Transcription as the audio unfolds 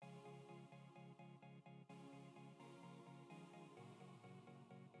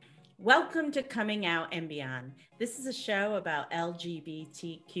Welcome to Coming Out and Beyond. This is a show about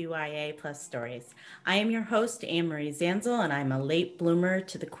LGBTQIA plus stories. I am your host, Anne-Marie Zanzel, and I'm a late bloomer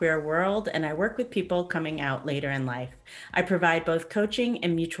to the queer world, and I work with people coming out later in life. I provide both coaching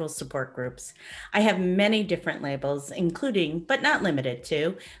and mutual support groups. I have many different labels, including, but not limited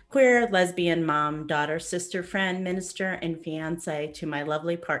to, queer, lesbian, mom, daughter, sister, friend, minister, and fiance to my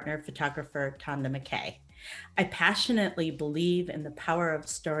lovely partner, photographer, Tonda McKay. I passionately believe in the power of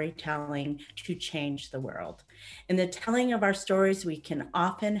storytelling to change the world. In the telling of our stories, we can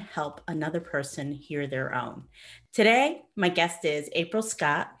often help another person hear their own. Today, my guest is April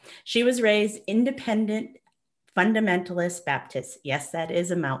Scott. She was raised independent fundamentalist Baptist, yes, that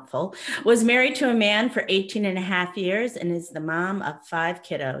is a mouthful, was married to a man for 18 and a half years and is the mom of 5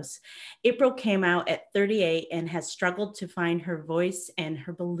 kiddos. April came out at 38 and has struggled to find her voice and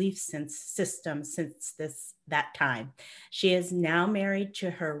her belief system since that time. She is now married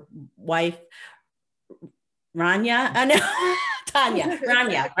to her wife, Rania.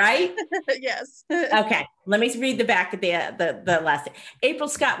 Rania, right? Yes. Okay, let me read the back of the last thing. April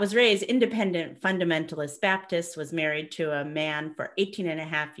Scott was raised independent fundamentalist Baptist, was married to a man for 18 and a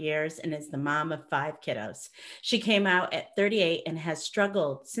half years, and is the mom of 5 kiddos. She came out at 38 and has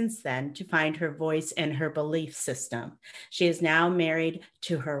struggled since then to find her voice and her belief system. She is now married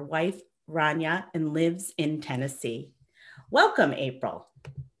to her wife, Rania, and lives in Tennessee. Welcome, April.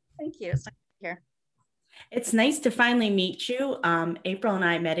 Thank you. It's nice to be here. It's nice to finally meet you. April and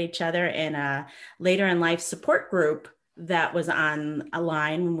I met each other in a later in life support group that was on a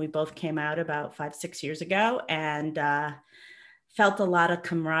line when we both came out about 5-6 years ago, and felt a lot of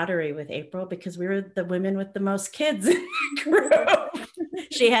camaraderie with April because we were the women with the most kids in the group.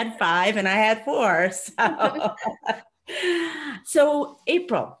 She had 5 and I had 4. So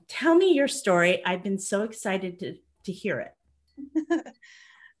April, tell me your story. I've been so excited to hear it.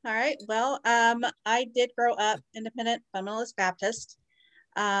 All right. Well, I did grow up independent fundamentalist Baptist.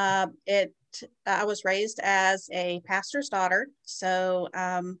 I was raised as a pastor's daughter, so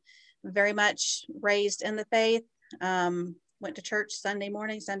very much raised in the faith. Went to church Sunday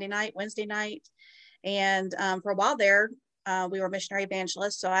morning, Sunday night, Wednesday night, and for a while there, we were missionary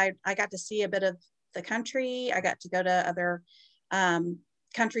evangelists. So I got to see a bit of the country. I got to go to other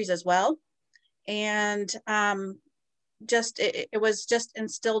countries as well, and it was just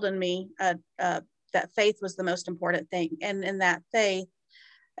instilled in me that faith was the most important thing, and in that faith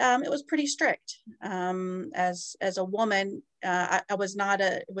it was pretty strict. As a woman, it was not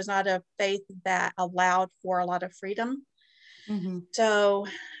a faith that allowed for a lot of freedom. Mm-hmm. So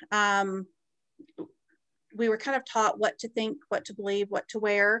we were kind of taught what to think, what to believe, what to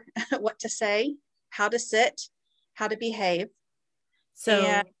wear, what to say, how to sit, how to behave.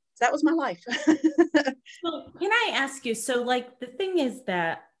 And that was my life. Well, can I ask you, so like the thing is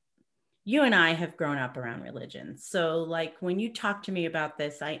that you and I have grown up around religion. So like when you talk to me about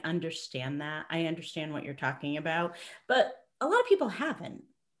this, I understand that. I understand what you're talking about, but a lot of people haven't.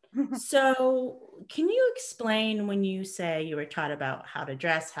 So can you explain when you say you were taught about how to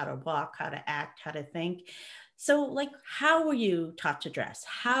dress, how to walk, how to act, how to think? So like, how were you taught to dress?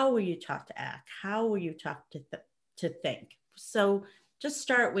 How were you taught to act? How were you taught to think? So just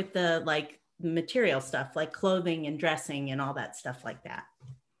start with the like material stuff, like clothing and dressing and all that stuff like that.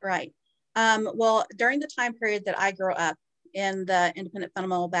 Right. Well, during the time period that I grew up in the independent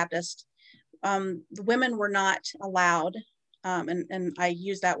fundamental Baptist, the women were not allowed, and I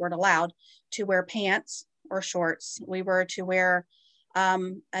use that word allowed, to wear pants or shorts. We were to wear a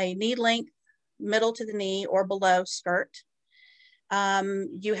knee length, middle to the knee or below skirt.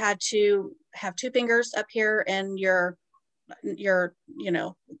 You had to have 2 fingers up here, and your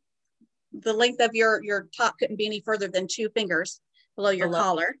the length of your top couldn't be any further than 2 fingers below your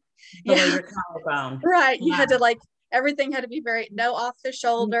collar. Below your collarbone. Right. You had to everything had to be very, no off the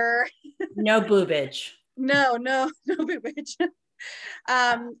shoulder. No boobage. No boobage.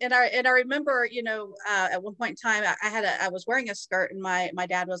 And I remember, at one point in time, I was wearing a skirt, and my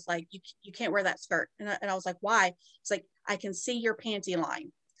dad was like, you can't wear that skirt. And I was like, why? It's like, I can see your panty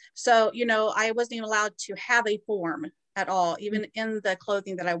line. So, I wasn't even allowed to have a form at all. Even in the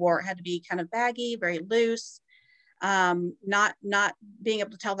clothing that I wore, it had to be kind of baggy, very loose. Not being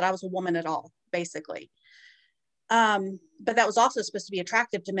able to tell that I was a woman at all, basically. But that was also supposed to be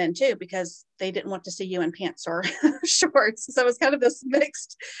attractive to men too, because they didn't want to see you in pants or shorts. So it was kind of this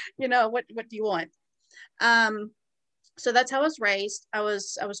mixed, what do you want? So that's how I was raised. I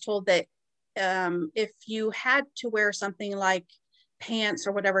was told that if you had to wear something like pants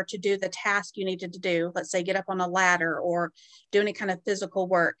or whatever to do the task you needed to do, let's say get up on a ladder or do any kind of physical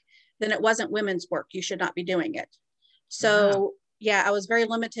work, then it wasn't women's work. You should not be doing it. So yeah, I was very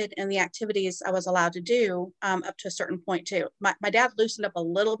limited in the activities I was allowed to do up to a certain point too. My dad loosened up a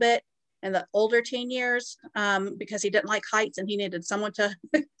little bit in the older teen years because he didn't like heights and he needed someone to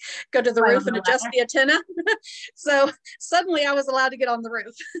go to the Climb roof on and the adjust ladder. the antenna. So suddenly I was allowed to get on the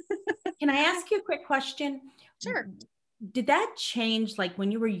roof. Can I ask you a quick question? Sure. Did that change, like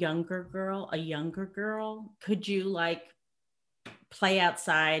when you were a younger girl, could you like play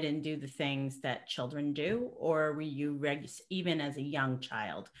outside and do the things that children do? Or were you, even as a young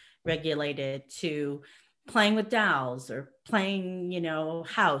child, regulated to playing with dolls or playing,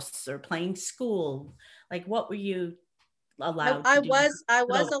 house or playing school? Like what were you allowed to do? I Little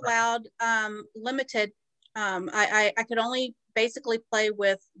was girl. allowed limited. I could only basically play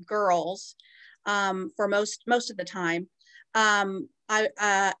with girls for most of the time. At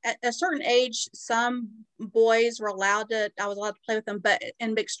a certain age, some boys were allowed to. I was allowed to play with them, but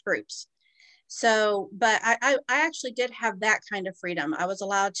in mixed groups. So, but I actually did have that kind of freedom. I was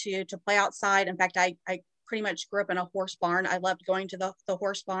allowed to play outside. In fact, I pretty much grew up in a horse barn. I loved going to the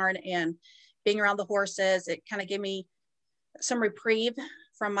horse barn and being around the horses. It kind of gave me some reprieve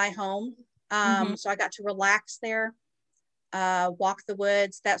from my home. Mm-hmm. So I got to relax there, walk the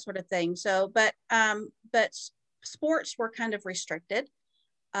woods, that sort of thing. So, but sports were kind of restricted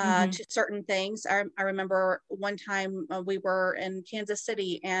Mm-hmm. to certain things. I remember one time we were in Kansas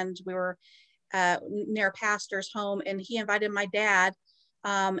City and we were near a pastor's home, and he invited my dad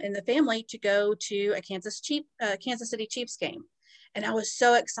and the family to go to a Kansas City Chiefs game. And I was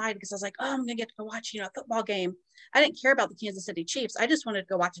so excited because I was like, oh, I'm gonna get to go watch, a football game. I didn't care about the Kansas City Chiefs. I just wanted to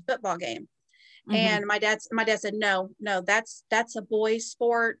go watch a football game. Mm-hmm. And my dad said, no, that's a boys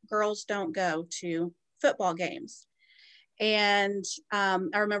sport. Girls don't go to football games. And I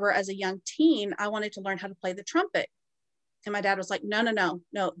remember as a young teen, I wanted to learn how to play the trumpet. And my dad was like, no,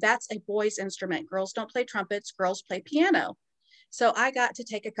 that's a boy's instrument. Girls don't play trumpets, girls play piano. So I got to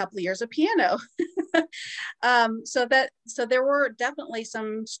take a couple of years of piano. So there were definitely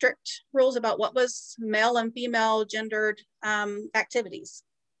some strict rules about what was male and female gendered activities.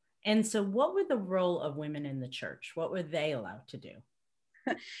 And so what were the role of women in the church? What were they allowed to do?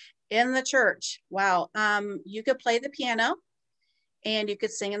 In the church, wow, you could play the piano and you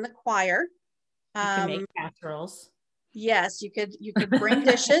could sing in the choir. You can make Um, casseroles. yes, you could bring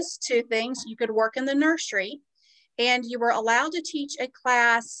dishes to things. You could work in the nursery, and you were allowed to teach a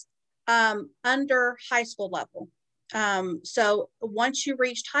class under high school level. So once you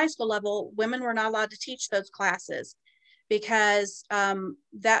reached high school level, women were not allowed to teach those classes because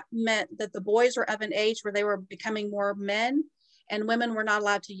that meant that the boys were of an age where they were becoming more men, and women were not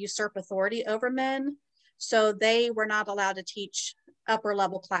allowed to usurp authority over men. So they were not allowed to teach upper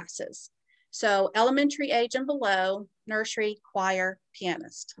level classes. So elementary age and below, nursery, choir,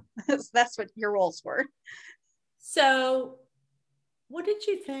 pianist. That's what your roles were. So what did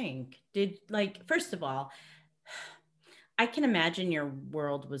you think? First of all, I can imagine your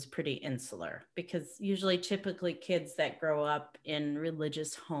world was pretty insular because usually, typically, kids that grow up in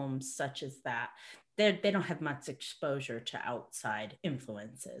religious homes such as that, they don't have much exposure to outside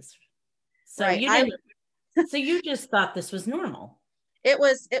influences. So Right. you didn't. So you just thought this was normal. It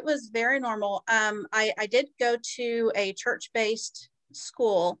was very normal. I did go to a church-based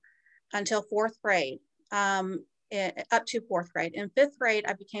school until fourth grade, up to fourth grade. In fifth grade,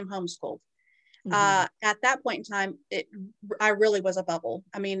 I became homeschooled. Mm-hmm. At that point in time, I really was a bubble.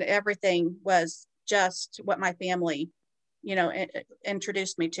 I mean, everything was just what my family,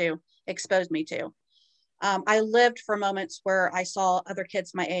 introduced me to, exposed me to. I lived for moments where I saw other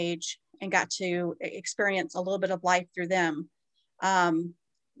kids my age and got to experience a little bit of life through them. Um,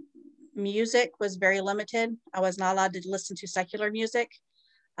 Music was very limited. I was not allowed to listen to secular music.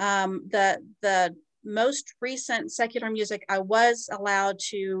 The most recent secular music I was allowed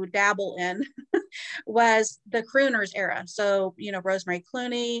to dabble in was the crooners era. So, Rosemary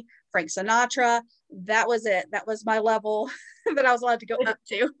Clooney, Frank Sinatra, that was it. That was my level that I was allowed to go up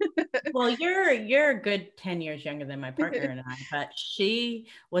to. Well, you're a good 10 years younger than my partner and I, but she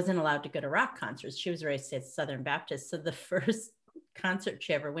wasn't allowed to go to rock concerts. She was raised at Southern Baptist. So the first concert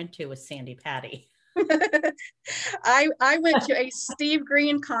she ever went to was Sandy Patty. I went to a Steve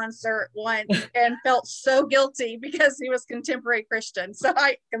Green concert once and felt so guilty because he was contemporary Christian. So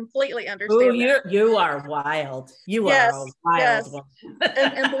I completely Oh, understand that. you are wild. You are a Yes, wild yes. one.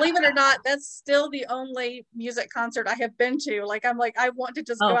 And believe it or not, that's still the only music concert I have been to. Like I'm like, I want to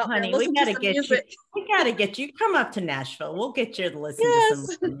just go Oh, out there and honey, we listen to got to some get you. music. We got to get you. Come up to Nashville. We'll get you to listen to some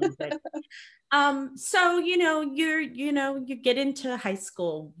Yes. music. So you get into high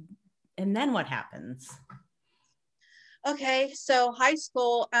school, and then what happens? Okay, so high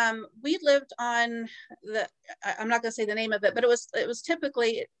school, we lived on I'm not going to say the name of it, but it was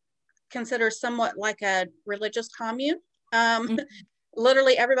typically considered somewhat like a religious commune. Um, Mhm.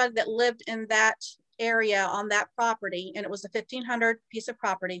 Literally everybody that lived in that area on that property, and it was a 1,500 piece of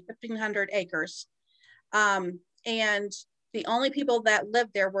property, 1,500 acres. And the only people that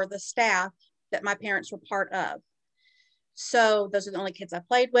lived there were the staff that my parents were part of. So those are the only kids I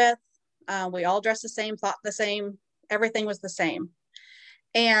played with. We all dressed the same, thought the same, everything was the same.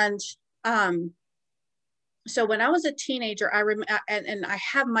 And um, so when I was a teenager, and I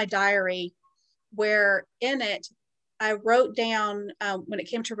have my diary where in it I wrote down, when it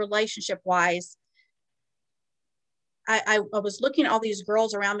came to relationship wise, I was looking at all these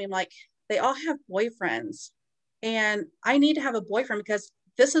girls around me. I'm like, they all have boyfriends, and I need to have a boyfriend because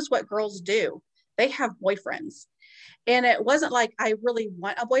this is what girls do. They have boyfriends, and it wasn't like I really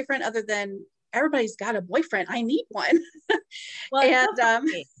want a boyfriend, other than everybody's got a boyfriend. I need one. Well, And that's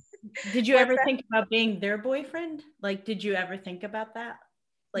okay. Did you what's ever that? think about being their boyfriend? Like, did you ever think about that?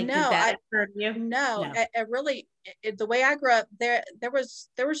 Like, did No, that I occur to you? no, No. I really, the way I grew up, there was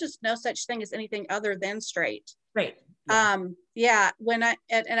just no such thing as anything other than straight. Right. Yeah. Yeah, when at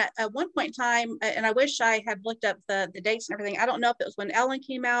one point in time, and I wish I had looked up the dates and everything. I don't know if it was when Ellen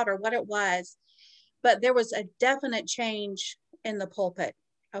came out or what it was, but there was a definite change in the pulpit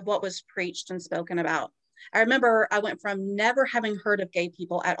of what was preached and spoken about. I remember I went from never having heard of gay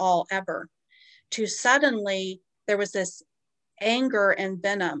people at all ever to suddenly there was this anger and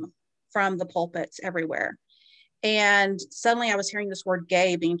venom from the pulpits everywhere. And suddenly I was hearing this word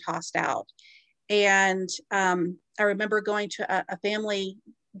gay being tossed out. And I remember going to a family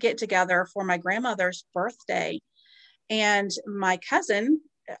get together for my grandmother's birthday. And my cousin,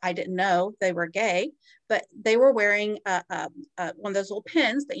 I didn't know they were gay, but they were wearing one of those little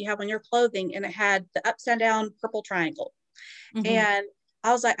pins that you have on your clothing, and it had the upside down purple triangle. Mm-hmm. And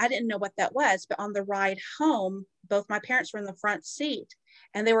I was like, I didn't know what that was. But on the ride home, both my parents were in the front seat,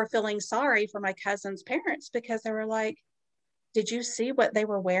 and they were feeling sorry for my cousin's parents because they were like, did you see what they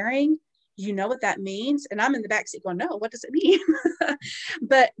were wearing? You know what that means? And I'm in the back seat going, no, what does it mean?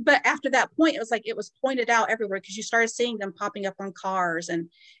 But after that point, it was like it was pointed out everywhere because you started seeing them popping up on cars.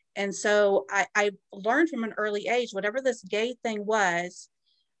 And so I learned from an early age, whatever this gay thing was,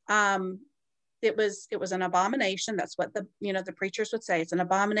 um, it was an abomination. That's what the preachers would say. It's an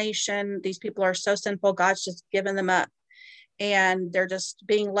abomination. These people are so sinful. God's just given them up, and they're just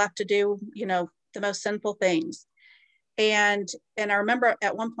being left to do the most sinful things. And I remember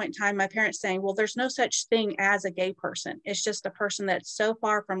at one point in time my parents saying, well, there's no such thing as a gay person. It's just a person that's so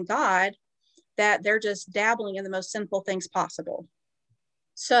far from God that they're just dabbling in the most sinful things possible.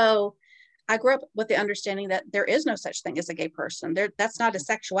 So I grew up with the understanding that there is no such thing as a gay person. That's not a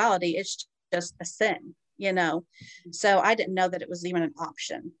sexuality. It's just a sin. So I didn't know that it was even an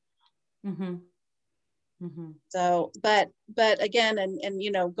option. Mm-hmm. Mm-hmm. So, but again,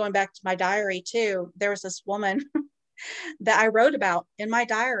 and going back to my diary too, there was this woman that I wrote about in my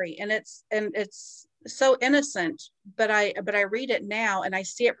diary, and it's so innocent, but I read it now and I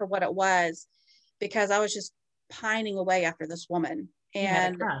see it for what it was, because I was just pining away after this woman. You had a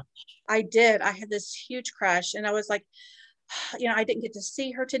And crush. I had this huge crush, and I was like, I didn't get to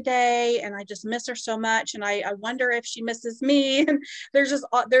see her today, and I just miss her so much, and I wonder if she misses me. And there's just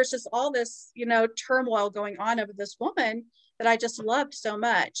all this turmoil going on over this woman that I just loved so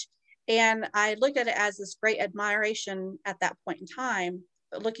much. And I looked at it as this great admiration at that point in time,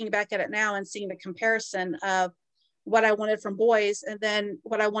 but looking back at it now and seeing the comparison of what I wanted from boys and then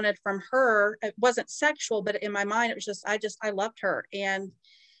what I wanted from her, it wasn't sexual, but in my mind it was just I loved her. And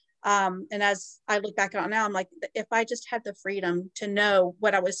as I look back on it now, I'm like, if I just had the freedom to know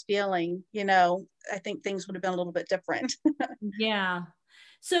what I was feeling, I think things would have been a little bit different. Yeah.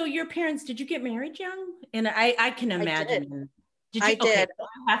 So your parents, did you get married young? And I can I did. imagine. Did I you? Okay, did. so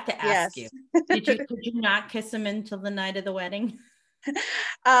I have to ask you. Yes. Could you not kiss him until the night of the wedding?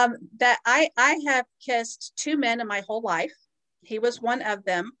 That I have kissed two men in my whole life. He was one of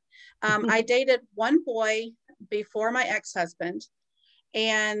them. I dated one boy before my ex-husband,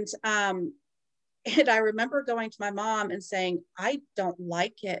 and and I remember going to my mom and saying, I don't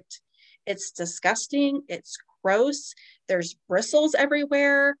like it. It's disgusting. It's gross. There's bristles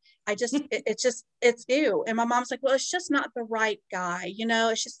everywhere. It's ew. And my mom's like, well, it's just not the right guy.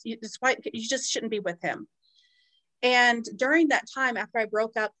 It's why you just shouldn't be with him. And during that time, after I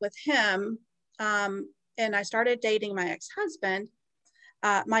broke up with him, and I started dating my ex-husband,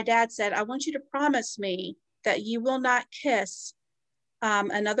 my dad said, I want you to promise me that you will not kiss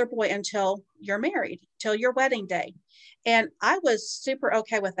another boy until you're married, till your wedding day. And I was super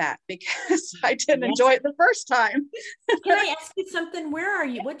okay with that because I didn't Yes. enjoy it the first time. Can I ask you something? Where are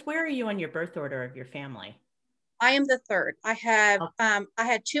you? Where are you on your birth order of your family? I am the third. I had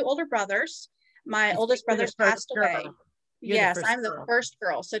two older brothers. My oldest You're the brother's first passed away. girl. You're the Yes, first I'm the girl. first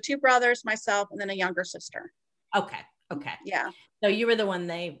girl. So two brothers, myself, and then a younger sister. Okay. Okay. Yeah. So you were the one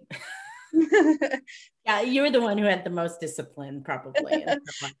yeah, you were the one who had the most discipline, probably. And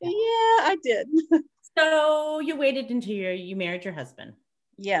stuff like Yeah, that. I did. So you waited until you married your husband.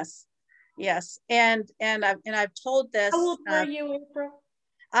 Yes. Yes. And I've told How this. old were you, April?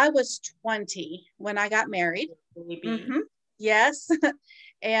 I was 20 when I got married. Baby. Mm-hmm. Yes.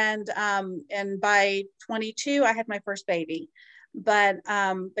 And by 22 I had my first baby. But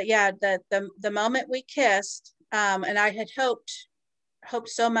yeah, the moment we kissed, and I had hoped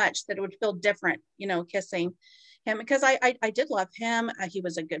so much that it would feel different, kissing him, because I did love him. He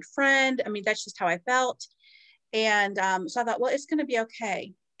was a good friend. I mean, that's just how I felt. And so I thought, well, it's going to be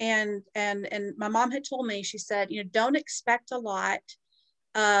okay. And my mom had told me, she said, don't expect a lot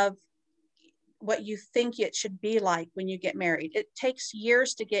of what you think it should be like when you get married. It takes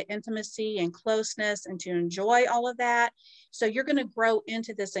years to get intimacy and closeness and to enjoy all of that. So you're going to grow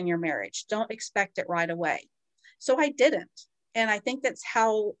into this in your marriage. Don't expect it right away. So I didn't. And I think that's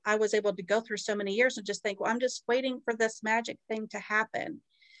how I was able to go through so many years and just think, well, I'm just waiting for this magic thing to happen.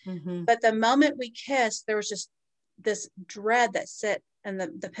 Mm-hmm. But the moment we kissed, there was just this dread that sit in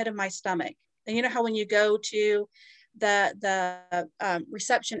the pit of my stomach. And you know how when you go to the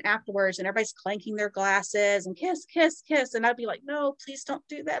reception afterwards and everybody's clanking their glasses and kiss, kiss, kiss. And I'd be like, no, please don't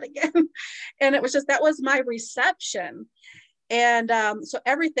do that again. And it was just, that was my reception. And so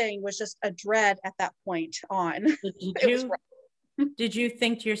everything was just a dread at that point on. Did you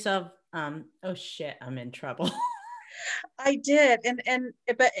think to yourself, oh shit, I'm in trouble? I did.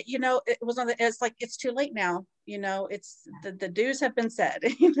 But it was it's like, it's too late now. It's the dues have been said.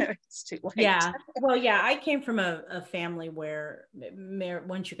 It's too late. Yeah. Well, yeah, I came from a family where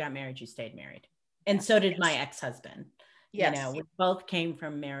once you got married, you stayed married. And yes, so did yes. my ex-husband. Yes. We both came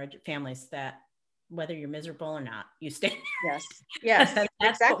from families that whether you're miserable or not, you stay. Yes. Yes. That's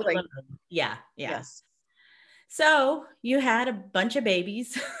exactly. Yeah. Yeah. Yes. So you had a bunch of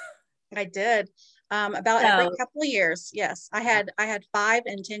babies. I did. About every couple of years. Yes. I had 5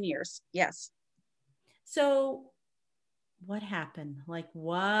 and 10 years. Yes. So what happened? Like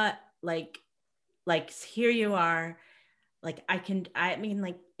here you are, like I mean,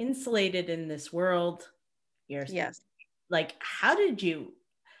 like insulated in this world. Yes. Like, how did you,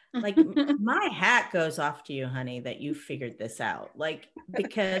 like my hat goes off to you, honey, that you figured this out. Like,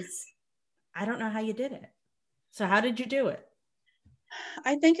 because I don't know how you did it. So how did you do it?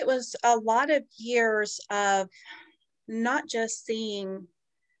 I think it was a lot of years of not just seeing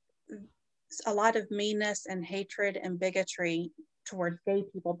a lot of meanness and hatred and bigotry towards gay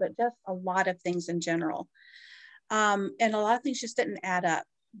people, but just a lot of things in general. And a lot of things just didn't add up.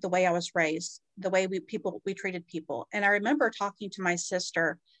 The way I was raised, the way we treated people. And I remember talking to my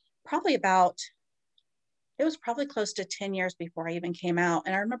sister it was probably close to 10 years before I even came out.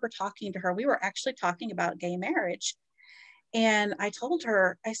 And I remember talking to her, we were actually talking about gay marriage. And I told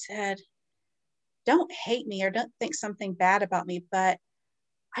her, I said, don't hate me or don't think something bad about me, but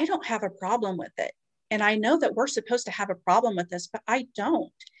I don't have a problem with it. And I know that we're supposed to have a problem with this, but I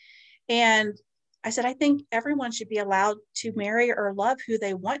don't. And I said, I think everyone should be allowed to marry or love who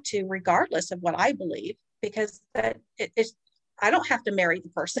they want to, regardless of what I believe, because I don't have to marry the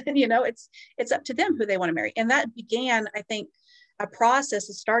person, it's up to them who they want to marry. And that began, I think, a process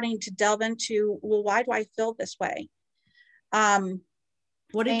of starting to delve into, well, why do I feel this way?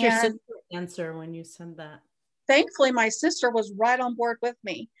 What did your sister answer when you said that? Thankfully, my sister was right on board with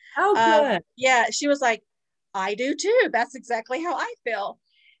me. Oh, good. Yeah, she was like, I do too. That's exactly how I feel.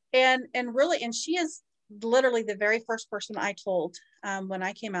 And she is literally the very first person I told when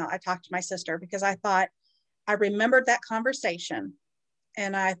I came out. I talked to my sister because I remembered that conversation,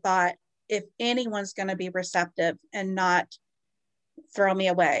 and I thought, if anyone's going to be receptive and not throw me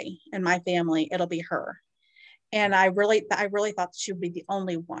away and my family, it'll be her. And I really thought she would be the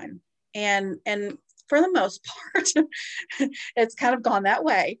only one. And for the most part, it's kind of gone that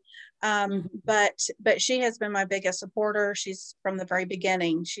way. But she has been my biggest supporter. She's from the very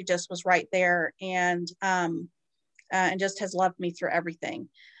beginning. She just was right there and just has loved me through everything.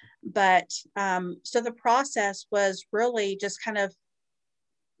 But so the process was really just kind of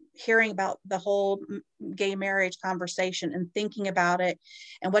hearing about the whole gay marriage conversation and thinking about it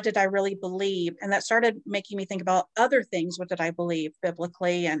and what did I really believe, and that started making me think about other things. What did I believe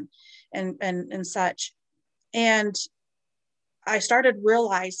biblically and such. And I started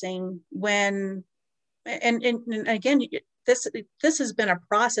realizing when, and again, this has been a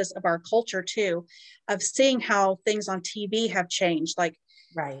process of our culture too, of seeing how things on TV have changed. Like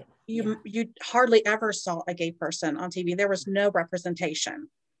Right. you hardly ever saw a gay person on TV. There was no representation.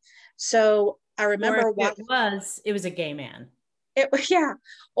 So I Or if remember what it was a gay man. it was, yeah.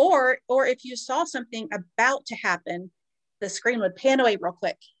 Or if you saw something about to happen, the screen would pan away real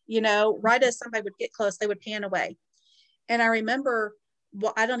quick. Right as somebody would get close, they would pan away. And I remember,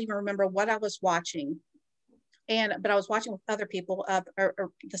 well, I don't even remember what I was watching, but I was watching with other people of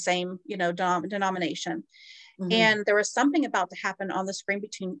or the same, denomination. Mm-hmm. And there was something about to happen on the screen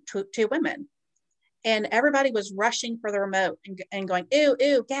between two women. And everybody was rushing for the remote and going, ew,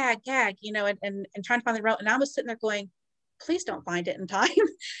 ew, gag, gag, and trying to find the remote. And I was sitting there going, please don't find it in time.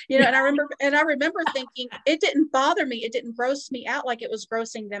 And I remember thinking it didn't bother me. It didn't gross me out like it was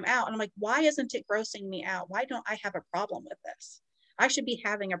grossing them out. And I'm like, why isn't it grossing me out? Why don't I have a problem with this? I should be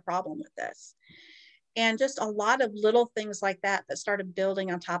having a problem with this. And just a lot of little things like that started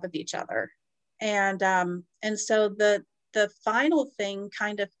building on top of each other. And so the final thing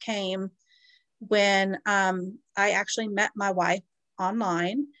kind of came when I actually met my wife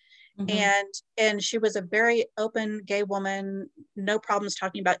online. Mm-hmm. And she was a very open gay woman, no problems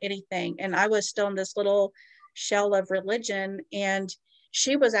talking about anything. And I was still in this little shell of religion. And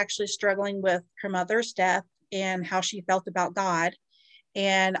she was actually struggling with her mother's death and how she felt about God.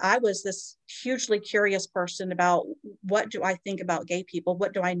 And I was this hugely curious person about, what do I think about gay people?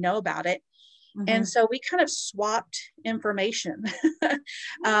 What do I know about it? Mm-hmm. And so we kind of swapped information.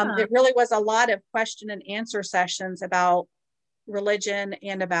 It really was a lot of question and answer sessions about religion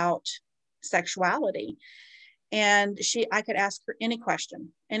and about sexuality. And I could ask her any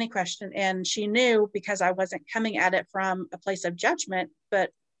question. And she knew, because I wasn't coming at it from a place of judgment, but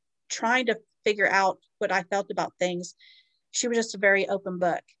trying to figure out what I felt about things. She was just a very open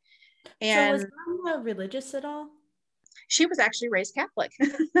book. And so was Mama religious at all? She was actually raised Catholic.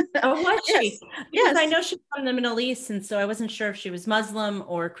 Oh, was she? Yes. Because I know she's from the Middle East, and so I wasn't sure if she was Muslim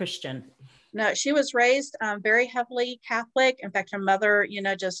or Christian. No, she was raised very heavily Catholic. In fact, her mother,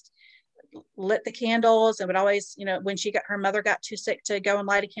 just lit the candles and would always, when her mother got too sick to go and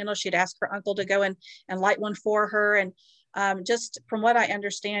light a candle, she'd ask her uncle to go and light one for her. And just from what I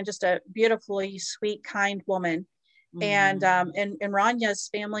understand, just a beautifully sweet, kind woman. Mm. And Ranya's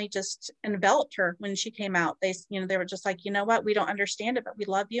family just enveloped her when she came out. They were just like, what, we don't understand it, but we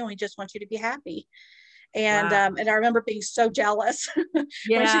love you and we just want you to be happy. And wow. And I remember being so jealous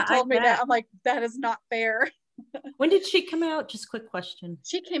when she told me that. I'm like, that is not fair. When did she come out? Just quick question.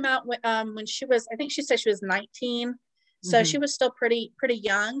 She came out when she was, I think she said she was 19. So mm-hmm. She was still pretty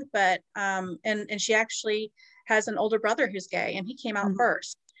young, but and she actually has an older brother who's gay, and he came out mm-hmm.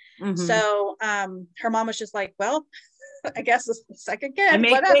 first. Mm-hmm. So her mom was just like, well, I guess it's the second kid,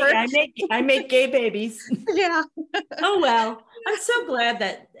 whatever. I make gay babies. Yeah. Oh, well, I'm so glad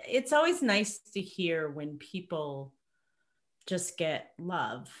that it's always nice to hear when people just get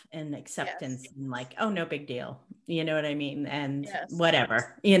love and acceptance. Yes. And like, oh, no big deal. You know what I mean? And yes.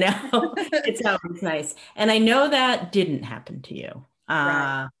 Whatever, it's always nice. And I know that didn't happen to you.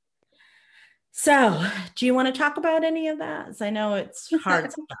 Right. So do you want to talk about any of that? Because I know it's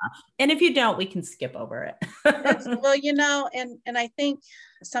hard stuff. And if you don't, we can skip over it. Well, and I think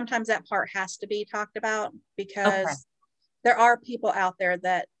sometimes that part has to be talked about, because there are people out there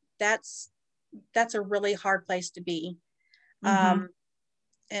that's a really hard place to be. Mm-hmm.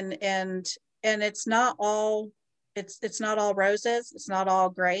 And it's not all, it's not all roses. It's not all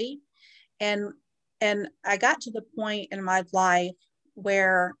great. And I got to the point in my life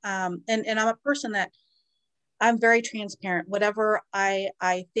where and I'm a person that I'm very transparent. Whatever I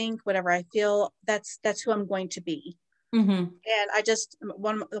think, whatever I feel, that's who I'm going to be. Mm-hmm. And I just,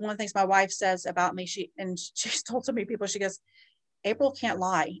 one of the things my wife says about me, she's told so many people, she goes, April can't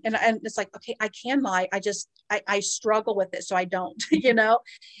lie. And it's like, okay, I can lie. I struggle with it. So I don't,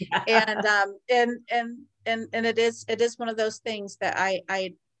 Yeah. And it is one of those things that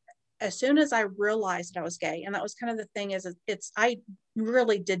I as soon as I realized I was gay, and that was kind of the thing, I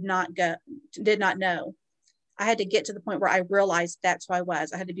really did not know. I had to get to the point where I realized that's who I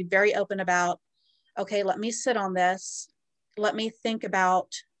was. I had to be very open about, okay, let me sit on this. Let me think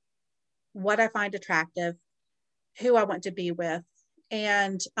about what I find attractive, who I want to be with.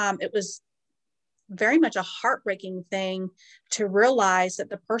 And it was very much a heartbreaking thing to realize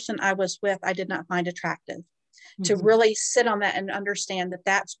that the person I was with, I did not find attractive. Mm-hmm. To really sit on that and understand that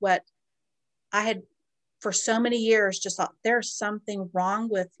that's what I had for so many years just thought, there's something wrong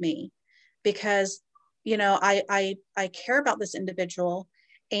with me, because, I care about this individual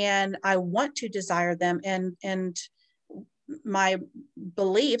and I want to desire them. And my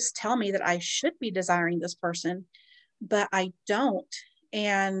beliefs tell me that I should be desiring this person, but I don't.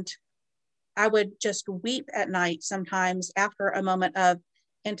 And I would just weep at night sometimes after a moment of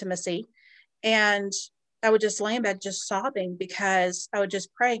intimacy. And I would just lay in bed just sobbing, because I would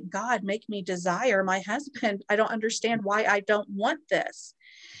just pray, God, make me desire my husband. I don't understand why I don't want this.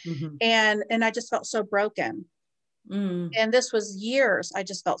 Mm-hmm. And I just felt so broken. And this was years. I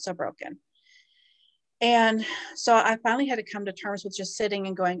just felt so broken. And so I finally had to come to terms with just sitting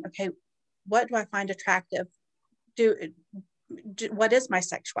and going, okay, what do I find attractive? What is my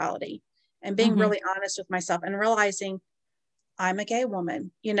sexuality? And being really honest with myself and realizing I'm a gay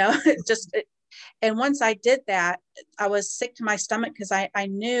woman, and once I did that, I was sick to my stomach, because I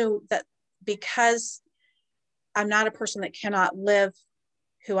knew that, because I'm not a person that cannot live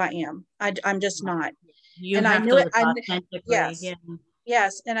who I am. I'm just not. You And I have knew to it. live authentically. Yes. Yeah.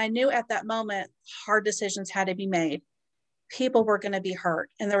 Yes. And I knew at that moment, hard decisions had to be made. People were going to be hurt,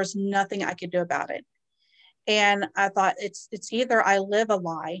 and there was nothing I could do about it. And I thought, it's either I live a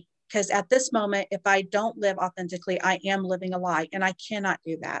lie, because at this moment, if I don't live authentically, I am living a lie, and I cannot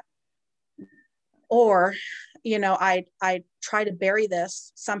do that. Or, I try to bury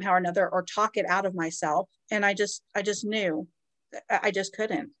this somehow or another, or talk it out of myself. And I just knew I just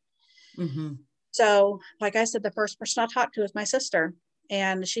couldn't. Mm-hmm. So, like I said, the first person I talked to was my sister,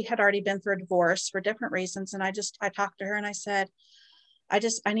 and she had already been through a divorce for different reasons. And I talked to her, and I said, I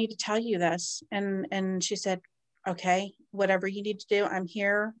need to tell you this. And she said, okay, whatever you need to do, I'm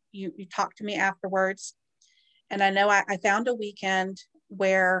here. You talk to me afterwards. And I know I found a weekend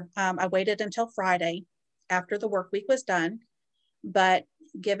where I waited until Friday after the work week was done, but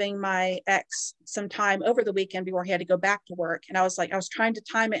giving my ex some time over the weekend before he had to go back to work. And I was trying to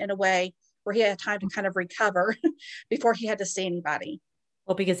time it in a way where he had time to kind of recover before he had to see anybody.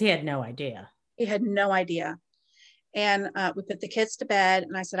 Well, because he had no idea. He had no idea. And we put the kids to bed,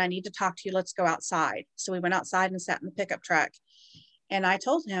 and I said, I need to talk to you. Let's go outside. So we went outside and sat in the pickup truck. And I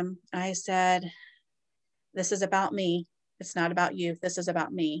told him, I said, this is about me. It's not about you. This is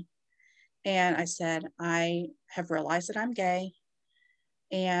about me. And I said, I have realized that I'm gay,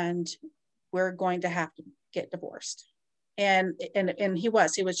 and we're going to have to get divorced. And he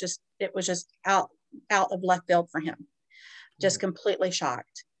was just, it was just out of left field for him, just completely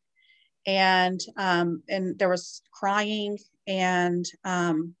shocked. And there was crying. And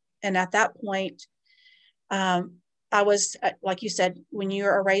at that point, I was, like you said, when you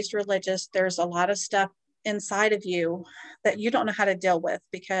are raised religious, there's a lot of stuff inside of you that you don't know how to deal with,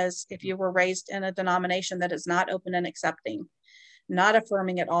 because if you were raised in a denomination that is not open and accepting, not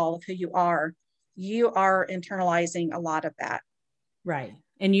affirming at all of who you are internalizing a lot of that. Right.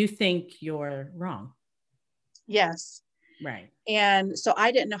 And you think you're wrong. Yes. Right. And so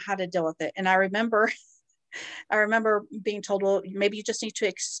I didn't know how to deal with it. And I remember being told, well, maybe you just need to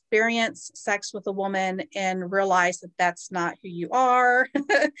experience sex with a woman and realize that that's not who you are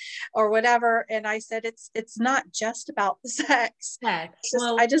or whatever. And I said, it's not just about the sex.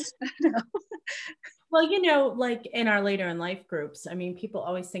 I just know. Well, like in our later in life groups, I mean, people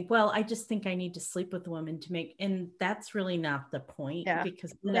always think, well, I just think I need to sleep with a woman to make, and that's really not the point. Yeah.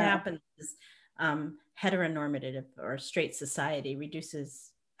 Because what happens is heteronormative or straight society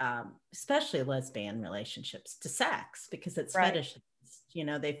reduces especially lesbian relationships to sex, because it's fetish.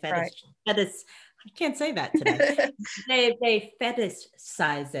 They fetish. I can't say that today. they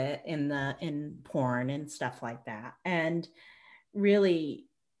fetishize it in porn and stuff like that. And really,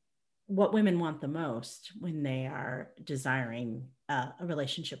 what women want the most when they are desiring a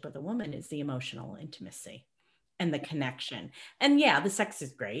relationship with a woman is the emotional intimacy and the connection. And yeah, the sex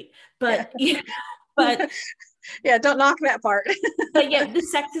is great, but but yeah, don't knock that part. But yeah, the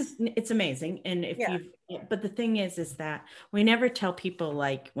sex it's amazing. And but the thing is that we never tell people,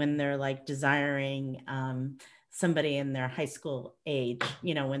 like, when they're like desiring somebody in their high school age,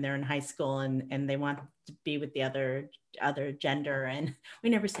 when they're in high school and they want to be with the other gender, and we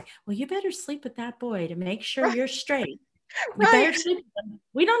never say, well, you better sleep with that boy to make sure you're straight. Right.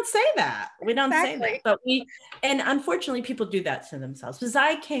 We don't say that. We don't say that. But and unfortunately, people do that to themselves, because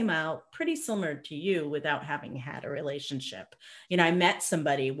I came out pretty similar to you without having had a relationship. I met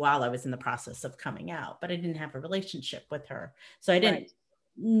somebody while I was in the process of coming out, but I didn't have a relationship with her. So I didn't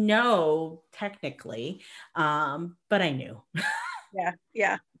know technically, but I knew.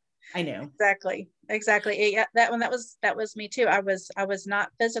 Yeah. I knew. Exactly. Yeah, that was me too. I was not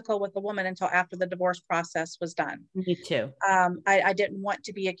physical with a woman until after the divorce process was done. Me too. I didn't want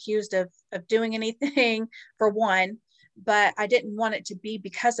to be accused of doing anything, for one, but I didn't want it to be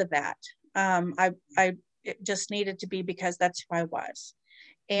because of that. It just needed to be because that's who I was.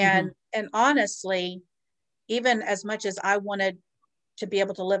 And honestly, even as much as I wanted to be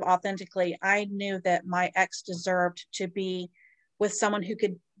able to live authentically, I knew that my ex deserved to be with someone who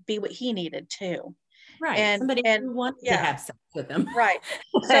could be what he needed too. Right. Somebody who wanted to Yeah, have sex with him. right.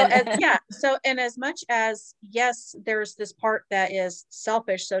 So and as much as, yes, there's this part that is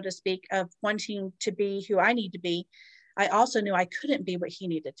selfish, so to speak, of wanting to be who I need to be, I also knew I couldn't be what he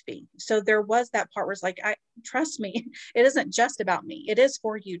needed to be. So there was that part where it's like, I trust me, it isn't just about me, it is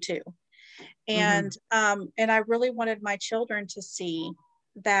for you too. And and I really wanted my children to see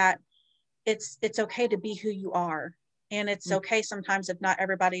that it's okay to be who you are, and it's okay sometimes if not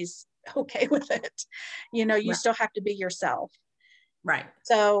everybody's okay with it. You know, you still have to be yourself. Right.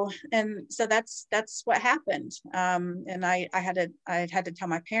 So that's what happened. And I had to tell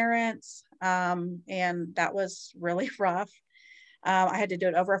my parents, and that was really rough. I had to do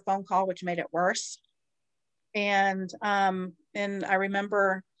it over a phone call, which made it worse. And I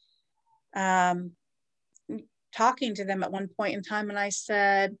remember talking to them at one point in time, and I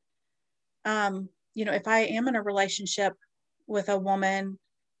said, you know, if I am in a relationship with a woman,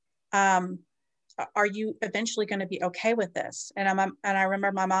 are you eventually going to be okay with this? And I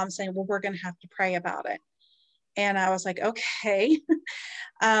remember my mom saying, well, we're going to have to pray about it. And I was like, okay.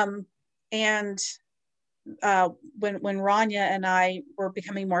 And when Rania and I were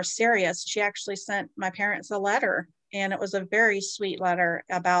becoming more serious, she actually sent my parents a letter, and it was a very sweet letter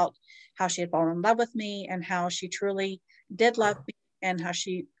about how she had fallen in love with me and how she truly did love me and how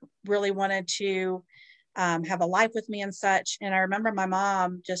she really wanted to have a life with me and such. And I remember my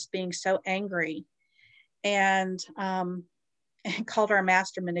mom just being so angry and called her a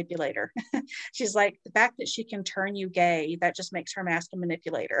master manipulator. She's like, the fact that she can turn you gay, that just makes her a master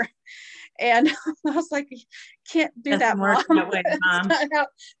manipulator. And I was like, can't do that, Mom. That way, Mom.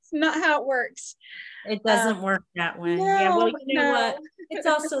 It's not how it works. It doesn't work that way. No, yeah. Well, you know no. what? It's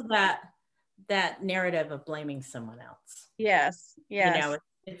also that narrative of blaming someone else. Yes. Yes. You know,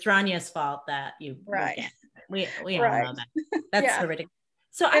 it's Rania's fault that you right. We all know that. That's so ridiculous.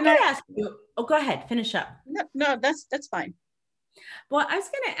 So I gotta ask you. Oh, go ahead. Finish up. No, that's fine. Well, I was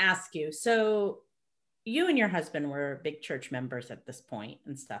going to ask you. So you and your husband were big church members at this point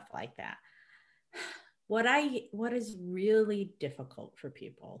and stuff like that. What is really difficult for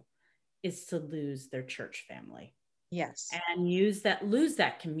people is to lose their church family. Yes. And lose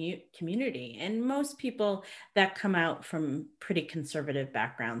that community. And most people that come out from pretty conservative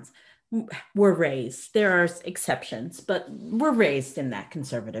backgrounds were raised. There are exceptions, but we're raised in that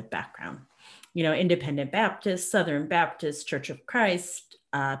conservative background. You know, Independent Baptist, Southern Baptist, Church of Christ,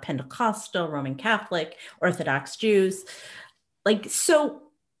 Pentecostal, Roman Catholic, Orthodox Jews. Like, so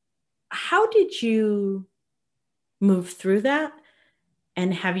how did you move through that?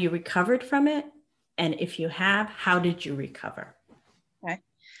 And have you recovered from it? And if you have, how did you recover? Okay.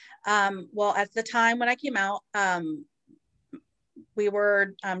 Well, at the time when I came out, we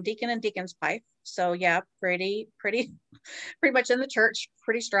were deacon and deacon's wife. So yeah, pretty much in the church,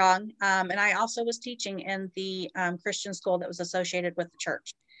 pretty strong. And I also was teaching in the Christian school that was associated with the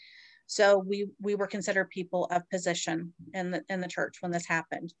church. So we were considered people of position in the church when this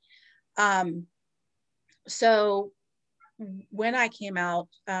happened. So when I came out,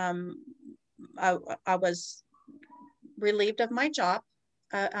 I was relieved of my job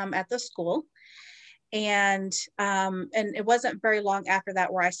at the school. And it wasn't very long after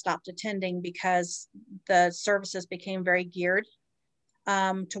that where I stopped attending because the services became very geared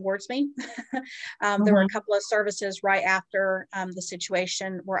towards me. There were a couple of services right after the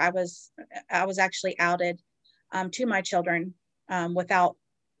situation where I was actually outed to my children without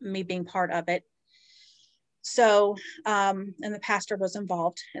me being part of it. So, and the pastor was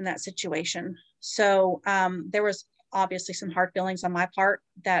involved in that situation. So there was obviously some hard feelings on my part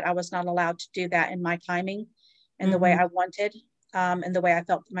that I was not allowed to do that in my timing and the way I wanted, and the way I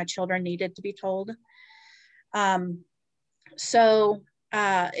felt my children needed to be told. So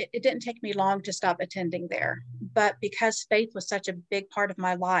it didn't take me long to stop attending there, but because faith was such a big part of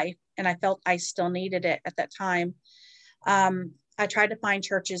my life and I felt I still needed it at that time, I tried to find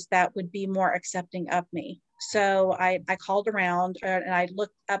churches that would be more accepting of me. So I called around and I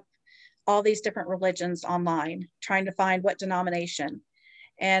looked up all these different religions online, trying to find what denomination.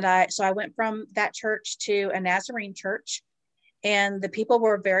 And I went from that church to a Nazarene church, and the people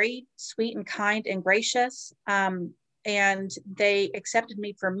were very sweet and kind and gracious. And they accepted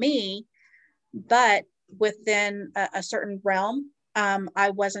me for me, but within a certain realm,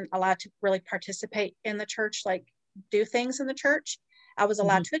 I wasn't allowed to really participate in the church, like do things in the church. I was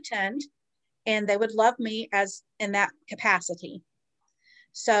allowed to attend, and they would love me as in that capacity.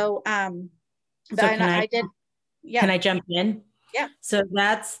 So, I did. Yeah. Can I jump in? Yeah. So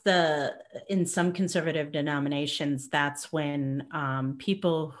that's in some conservative denominations, that's when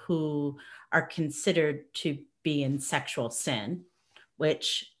people who are considered to be in sexual sin,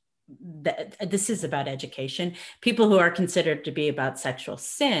 which this is about education, people who are considered to be about sexual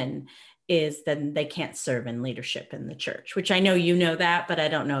sin is then they can't serve in leadership in the church, which I know you know that, but I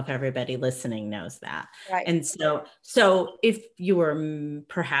don't know if everybody listening knows that. Right. And so if you were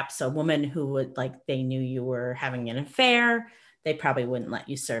perhaps a woman who would they knew you were having an affair, they probably wouldn't let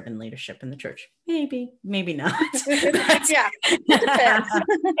you serve in leadership in the church. Maybe not. Yeah, it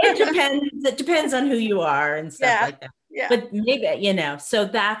depends. It depends on who you are and stuff Yeah. like that. Yeah. But maybe, so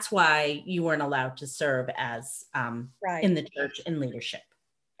that's why you weren't allowed to serve as Right. in the church in leadership.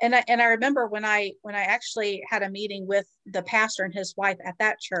 And I remember when I actually had a meeting with the pastor and his wife at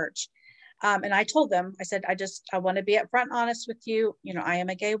that church, and I told them, I said, I want to be upfront honest with you. I am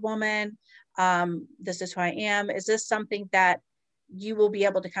a gay woman. This is who I am. Is this something that you will be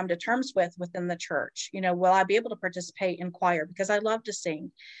able to come to terms with within the church? Will I be able to participate in choir, because I love to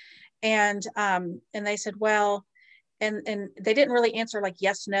sing? And they said, well, and they didn't really answer like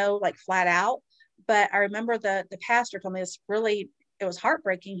yes, no, like flat out. But I remember the pastor told me it was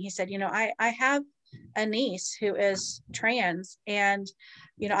heartbreaking. He said, I have a niece who is trans, and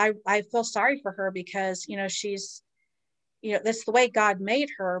I feel sorry for her, because she's, that's the way God made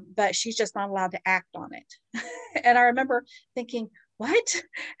her, but she's just not allowed to act on it. And I remember thinking, what?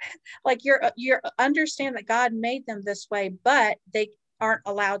 Like, you're understand that God made them this way, but they aren't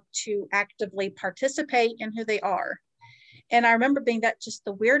allowed to actively participate in who they are. And I remember being that just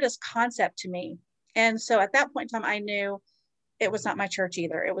the weirdest concept to me. And so at that point in time, I knew it was not my church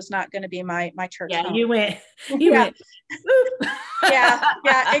either. It was not going to be my church Yeah, home. you went. Yeah.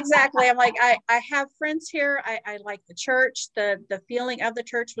 Yeah, exactly. I'm like, I have friends here. I like the church. The feeling of the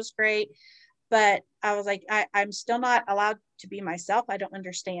church was great, but I was like, I'm still not allowed to be myself. I don't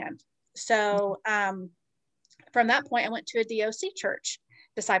understand. So from that point, I went to a DOC church,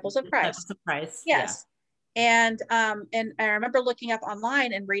 Disciples of Christ. Christ. Yes. And I remember looking up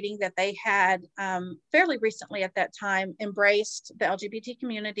online and reading that they had fairly recently at that time embraced the LGBT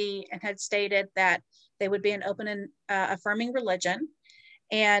community and had stated that they would be an open and affirming religion,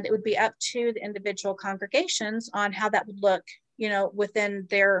 and it would be up to the individual congregations on how that would look, within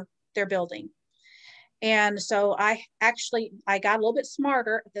their building. And so I got a little bit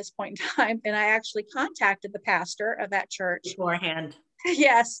smarter at this point in time, and I actually contacted the pastor of that church beforehand.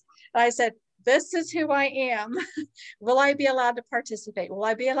 Yes. I said, this is who I am. Will I be allowed to participate? Will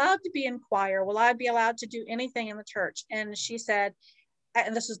I be allowed to be in choir? Will I be allowed to do anything in the church? And she said,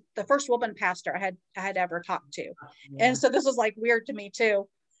 and this is the first woman pastor I had ever talked to. Yeah. And so this was like weird to me too.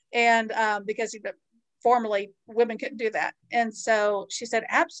 And because formerly women couldn't do that. And so she said,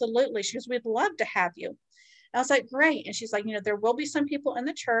 absolutely. She goes, we'd love to have you. And I was like, great. And she's like, there will be some people in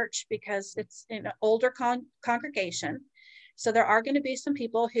the church because it's an older congregation. So there are going to be some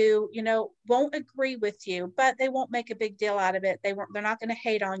people who, won't agree with you, but they won't make a big deal out of it. They're not going to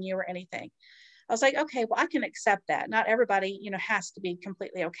hate on you or anything. I was like, okay, well, I can accept that. Not everybody, has to be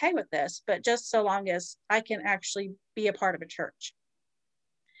completely okay with this, but just so long as I can actually be a part of a church.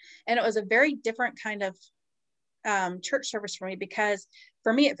 And it was a very different kind of church service for me, because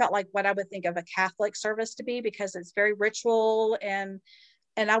for me, it felt like what I would think of a Catholic service to be, because it's very ritual, and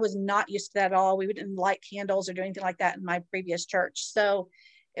I was not used to that at all. We didn't light candles or do anything like that in my previous church. So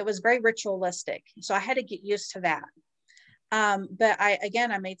it was very ritualistic. So I had to get used to that. But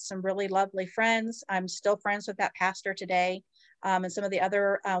I made some really lovely friends. I'm still friends with that pastor today. And some of the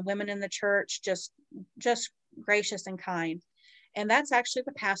other women in the church, just gracious and kind. And that's actually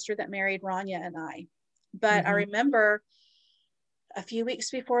the pastor that married Rania and I. But I remember a few weeks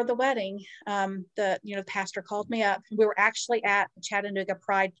before the wedding, the pastor called me up. We were actually at the Chattanooga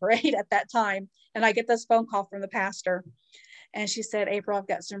Pride Parade at that time. And I get this phone call from the pastor. And she said, April, I've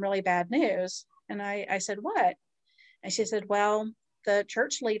got some really bad news. And I said, what? And she said, well, the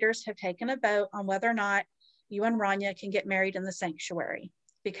church leaders have taken a vote on whether or not you and Rania can get married in the sanctuary,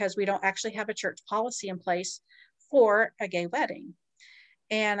 because we don't actually have a church policy in place for a gay wedding.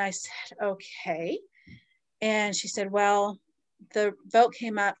 And I said, okay. And she said, well, the vote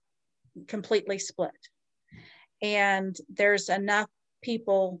came up completely split. And there's enough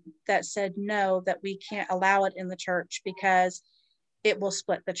people that said no, that we can't allow it in the church because it will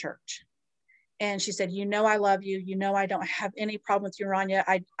split the church. And she said, I love you. I don't have any problem with you, Rania.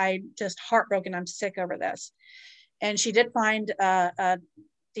 I just heartbroken. I'm sick over this. And she did find a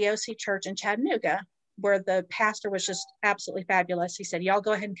DOC church in Chattanooga where the pastor was just absolutely fabulous. He said, y'all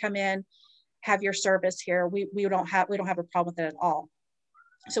go ahead and come in, have your service here. We don't have a problem with it at all.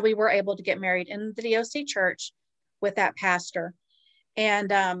 So we were able to get married in the DOC church with that pastor.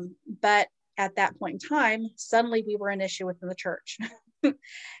 And, but at that point in time, suddenly we were an issue within the church.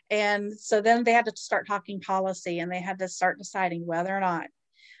 And so then they had to start talking policy, and they had to start deciding whether or not.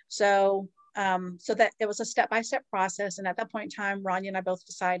 So, so that it was a step-by-step process. And at that point in time, Rania and I both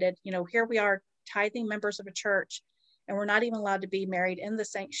decided, here we are, tithing members of a church, and we're not even allowed to be married in the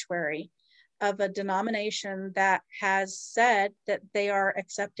sanctuary of a denomination that has said that they are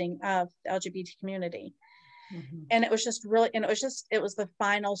accepting of the LGBT community. Mm-hmm. And it was just really, and it was the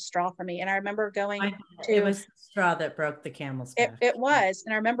final straw for me. And I remember it was the straw that broke the camel's back. It was.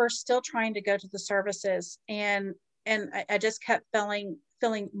 And I remember still trying to go to the services, and I just kept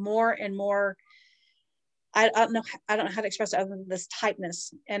feeling more and more. I don't know how to express it other than this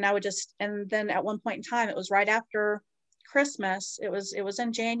tightness. And and then at one point in time, it was right after Christmas. It was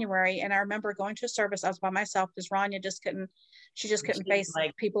in January. And I remember going to a service. I was by myself because Rania just couldn't face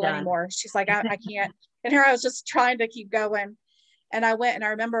people anymore. She's like, I can't. And here I was just trying to keep going. And I went, and I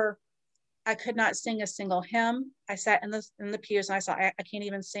remember I could not sing a single hymn. I sat in the pews, and I saw, I can't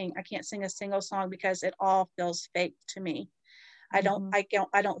even sing. I can't sing a single song because it all feels fake to me. I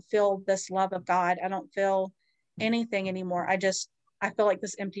don't feel this love of God. I don't feel anything anymore. I feel like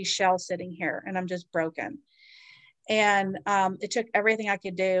this empty shell sitting here, and I'm just broken. And it took everything I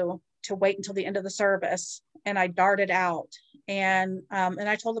could do to wait until the end of the service. And I darted out, and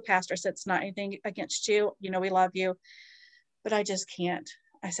I told the pastor, I said, it's not anything against you. We love you, but I just can't.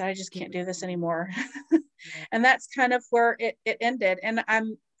 I said, I just can't do this anymore. And that's kind of where it ended. And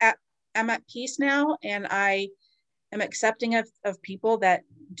I'm at peace now, and I am accepting of people that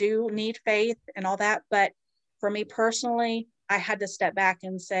do need faith and all that. But for me personally, I had to step back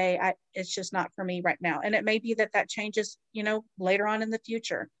and say, it's just not for me right now. And it may be that changes, later on in the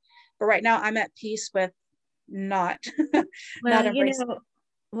future. But right now I'm at peace with not. Well,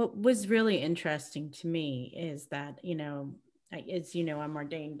 what was really interesting to me is that, I'm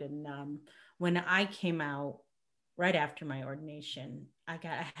ordained. And when I came out right after my ordination, I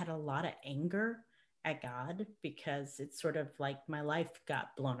had a lot of anger at God, because it's sort of like my life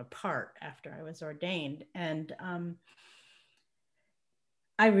got blown apart after I was ordained. And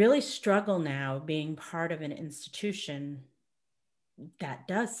I really struggle now being part of an institution that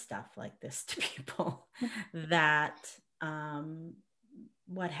does stuff like this to people. That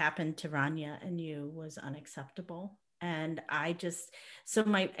what happened to Rania and you was unacceptable. And I guess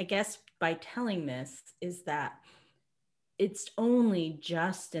by telling this is that it's only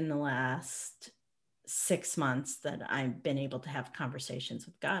just in the last 6 months that I've been able to have conversations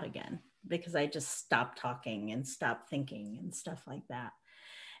with God again, because I just stopped talking and stopped thinking and stuff like that.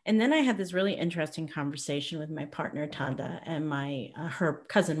 And then I had this really interesting conversation with my partner, Tanda, and her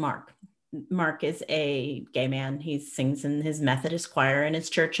cousin, Mark. Mark is a gay man. He sings in his Methodist choir in his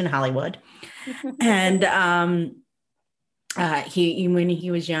church in Hollywood. And when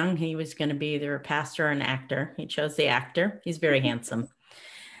he was young, he was going to be either a pastor or an actor. He chose the actor. He's very handsome.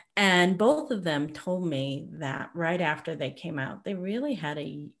 And both of them told me that right after they came out, they really had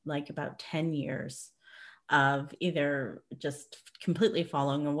about 10 years of either just completely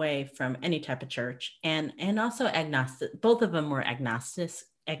falling away from any type of church and also agnostic. Both of them were agnostics.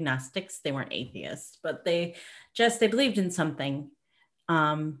 They weren't atheists, but they believed in something.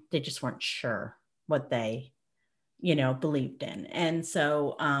 They just weren't sure what they believed in. And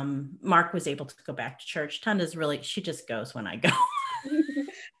so Mark was able to go back to church. Tanda's she just goes when I go.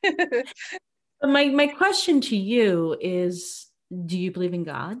 But my question to you is, do you believe in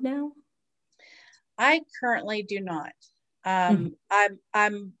God now? I currently do not. I'm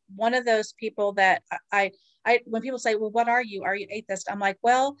one of those people that I when people say, well, what are you? Are you atheist? I'm like,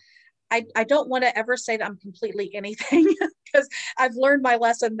 well, I don't want to ever say that I'm completely anything because I've learned my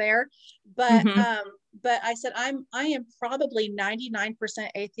lesson there. But but I said I am probably 99%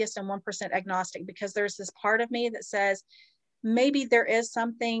 atheist and 1% agnostic, because there's this part of me that says maybe there is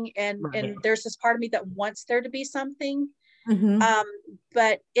something, and there's this part of me that wants there to be something.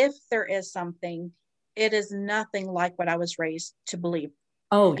 But if there is something, it is nothing like what I was raised to believe.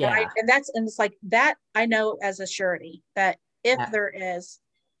 Oh yeah. And it's like that. I know as a surety that if there is,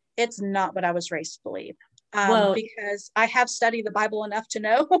 it's not what I was raised to believe. Because I have studied the Bible enough to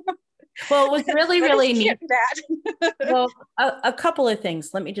know. Well, it was really, really neat. Well, a couple of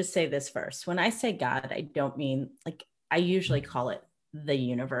things. Let me just say this first. When I say God, I don't mean I usually call it the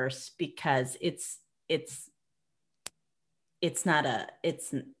universe, because it's not a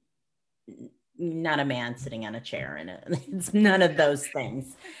man sitting on a chair, and it's none of those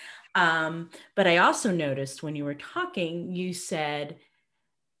things. But I also noticed when you were talking, you said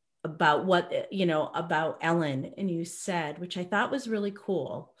about about Ellen, and you said, which I thought was really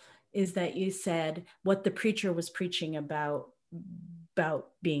cool, is that you said what the preacher was preaching about about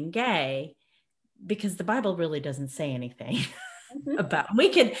being gay, because the Bible really doesn't say anything Mhm. about, we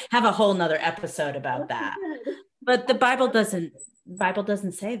could have a whole nother episode about that, but the Bible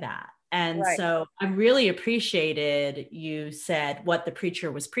doesn't say that. And Right. so I really appreciated you said what the preacher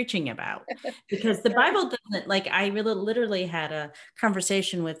was preaching about, because the Right. Bible doesn't, like, I really literally had a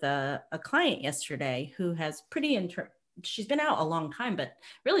conversation with a client yesterday who has she's been out a long time, but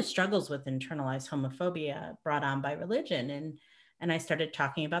really struggles with internalized homophobia brought on by religion. And I started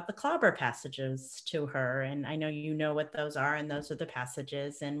talking about the clobber passages to her. And I know you know what those are. And those are the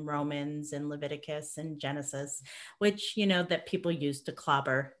passages in Romans and Leviticus and Genesis, which, you know, that people use to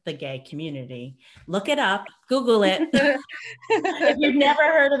clobber the gay community. Look it up, Google it if you've never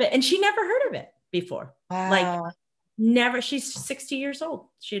heard of it. And she never heard of it before. Like, Wow. never. She's 60 years old.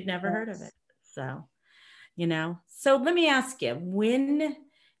 She had never heard of it. So, you know, so let me ask you,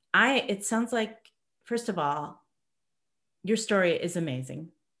 it sounds like, first of all, your story is amazing.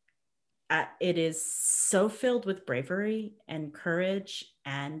 It is so filled with bravery and courage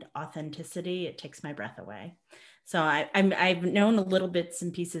and authenticity. It takes my breath away. So I've known a little bits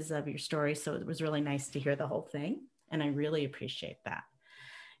and pieces of your story. So it was really nice to hear the whole thing. And I really appreciate that.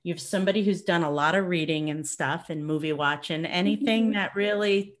 You have somebody who's done a lot of reading and stuff and movie watching. Anything that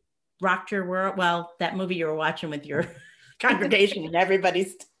really rocked your world? Well, that movie you were watching with your congregation and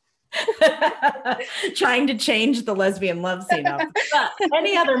everybody's trying to change the lesbian love scene up. But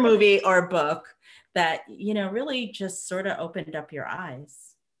any other movie or book that, you know, really just sort of opened up your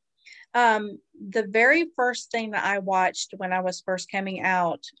eyes? The very first thing that I watched when I was first coming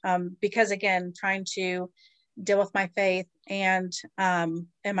out, because again, trying to deal with my faith and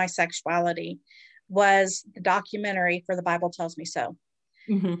my sexuality, was the documentary For the Bible Tells Me So.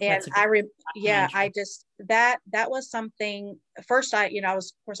 Mm-hmm. And I just, that was something. First, I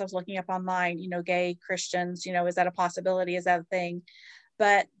was, of course, I was looking up online, gay Christians, is that a possibility? Is that a thing?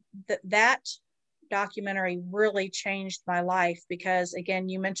 But that documentary really changed my life, because again,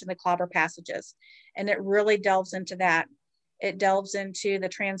 you mentioned the clobber passages, and it really delves into that. It delves into the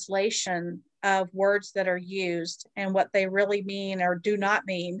translation of words that are used and what they really mean or do not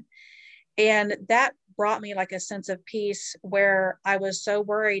mean. And that brought me like a sense of peace, where I was so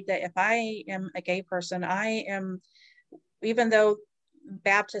worried that if I am a gay person, even though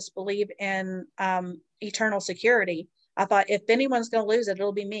Baptists believe in eternal security, I thought, if anyone's going to lose it,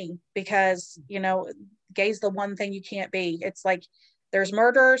 it'll be me, because, gay's the one thing you can't be. It's like there's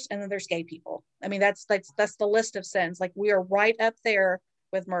murderers and then there's gay people. I mean, that's the list of sins. Like, we are right up there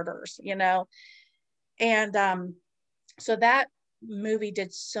with murderers, and so that movie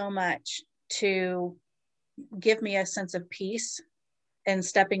did so much to give me a sense of peace and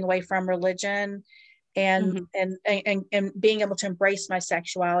stepping away from religion and, mm-hmm. and being able to embrace my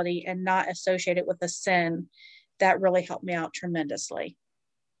sexuality and not associate it with a sin. That really helped me out tremendously.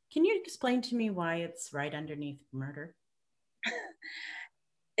 Can you explain to me why it's right underneath murder?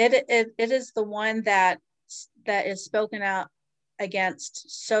 It is the one that is spoken out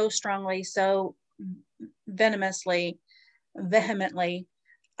against so strongly, so vehemently.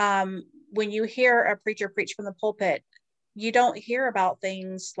 When you hear a preacher preach from the pulpit, you don't hear about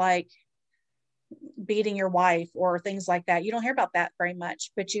things like beating your wife or things like that. You don't hear about that very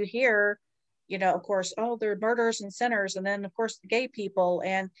much, but you hear, of course, oh, they're murderers and sinners. And then, of course, the gay people.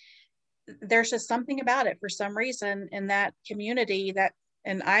 And there's just something about it for some reason in that community that,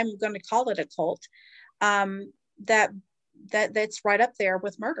 and I'm going to call it a cult, that's right up there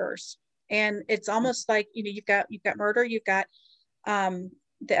with murderers. And it's almost like, you've got murder, you've got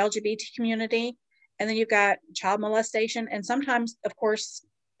the LGBT community, and then you've got child molestation. And sometimes, of course,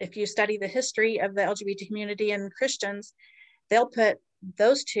 if you study the history of the LGBT community and Christians, they'll put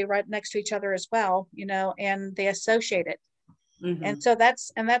those two right next to each other as well, and they associate it. Mm-hmm. And so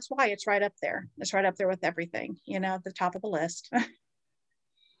that's why it's right up there. It's right up there with everything, at the top of the list.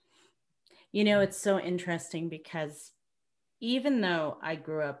 It's so interesting, because even though I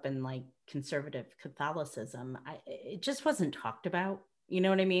grew up in like conservative Catholicism, it just wasn't talked about. You know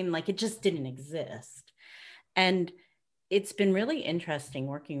what I mean? Like, it just didn't exist. And it's been really interesting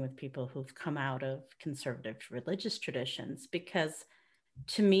working with people who've come out of conservative religious traditions, because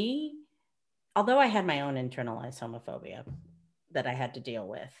to me, although I had my own internalized homophobia that I had to deal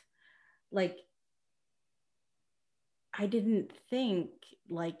with, like, I didn't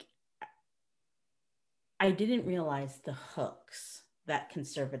realize the hooks that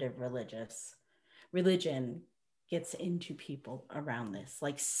conservative religion gets into people around this.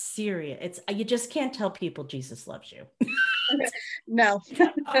 Like, serious. You just can't tell people Jesus loves you. No.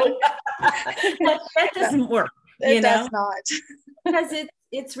 that doesn't work. It does not. Because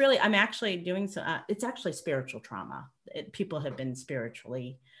it's really, I'm actually doing so. It's actually spiritual trauma. People have been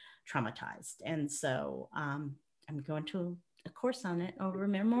spiritually traumatized. And so I'm going to a course on it over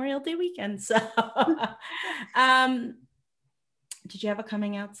Memorial Day weekend. So um, did you have a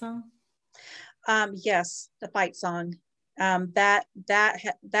coming out song? Yes, the fight song. That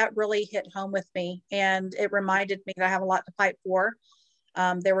really hit home with me, and it reminded me that I have a lot to fight for.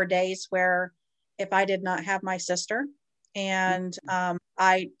 There were days where if I did not have my sister, and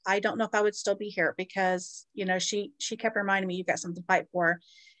I don't know if I would still be here, because she kept reminding me, you got something to fight for.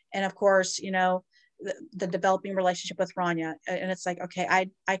 And of course, the developing relationship with Rania, and it's like, okay,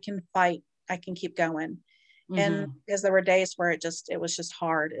 I can fight, I can keep going. And because there were days where it was just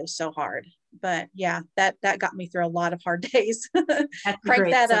hard, it was so hard. But yeah, that got me through a lot of hard days. That's a Crank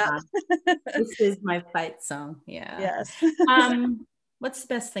great that up. song. This is my fight song. Yeah. Yes. What's the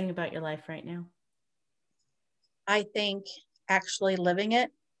best thing about your life right now? I think actually living it.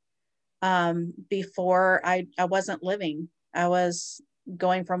 Before I wasn't living. I was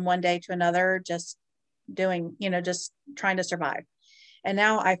going from one day to another, just doing, just trying to survive. And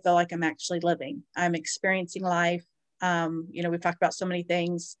now I feel like I'm actually living. I'm experiencing life. We've talked about so many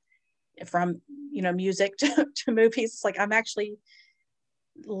things, from, music to movies. It's like I'm actually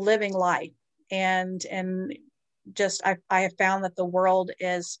living life. And just I have found that the world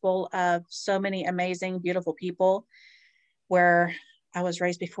is full of so many amazing, beautiful people, where I was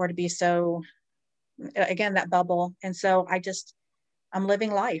raised before to be so, again, that bubble. And so I'm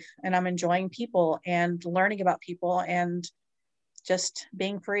living life, and I'm enjoying people and learning about people and just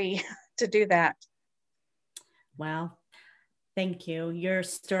being free to do that. Wow. Thank you. Your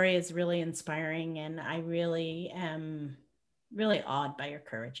story is really inspiring, and I really am really awed by your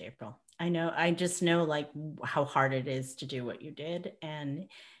courage, April. I just know like how hard it is to do what you did, and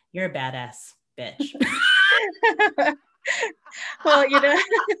you're a badass bitch. Well,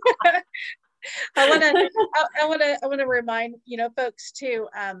 I want to remind, folks too,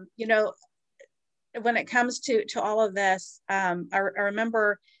 when it comes to all of this, I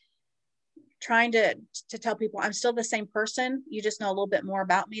remember trying to tell people I'm still the same person. You just know a little bit more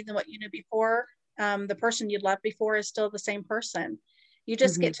about me than what you knew before. The person you loved before is still the same person. You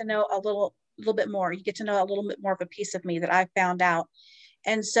just get to know a little bit more. You get to know a little bit more of a piece of me that I found out.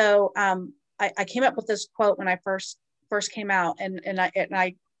 And so I came up with this quote when I first came out, and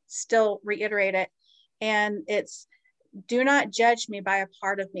I still reiterate it. And it's, do not judge me by a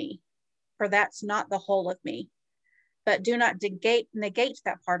part of me, for that's not the whole of me. But do not negate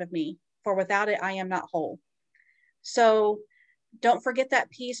that part of me, for without it, I am not whole. So don't forget that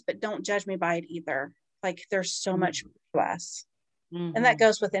piece, but don't judge me by it either. Like, there's so much less. And that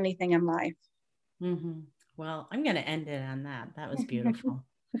goes with anything in life. Well, I'm going to end it on that. That was beautiful.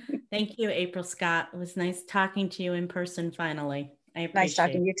 Thank you, April Scott. It was nice talking to you in person finally. I appreciate it. Nice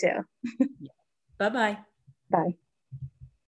talking to you too. Bye-bye. Bye.